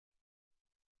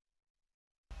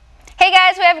Hey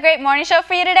guys, we have a great morning show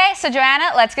for you today, so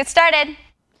Joanna, let's get started.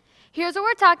 Here's what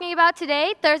we're talking about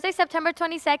today, Thursday, September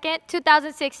 22nd,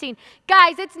 2016.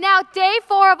 Guys, it's now day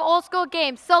 4 of old school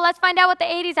games, so let's find out what the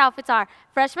 80s outfits are.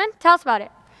 Freshmen, tell us about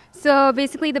it. So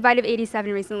basically the bite of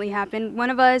 87 recently happened.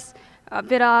 One of us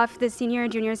bit off the senior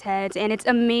and junior's heads, and it's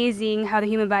amazing how the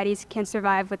human bodies can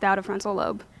survive without a frontal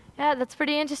lobe. Yeah, that's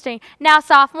pretty interesting. Now,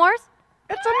 sophomores.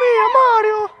 It's me,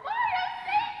 Mario.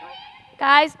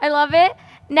 Guys, I love it.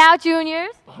 Now,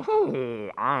 juniors. Hey,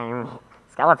 I'm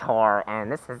Skeletor, and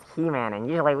this is He-Man, and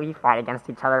usually we fight against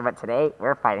each other, but today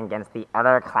we're fighting against the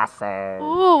other classes.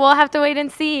 Ooh, we'll have to wait and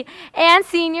see. And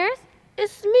seniors.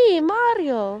 It's me,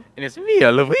 Mario. And it's me,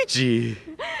 Luigi.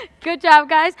 Good job,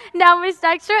 guys. Now, Miss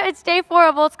Dexter, it's day 4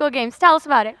 of old school games. Tell us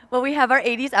about it. Well, we have our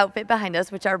 80s outfit behind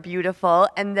us, which are beautiful,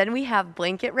 and then we have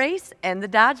blanket race and the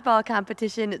dodgeball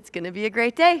competition. It's going to be a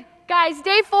great day. Guys,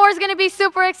 day 4 is going to be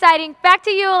super exciting. Back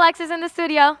to you, Alexis, in the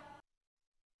studio.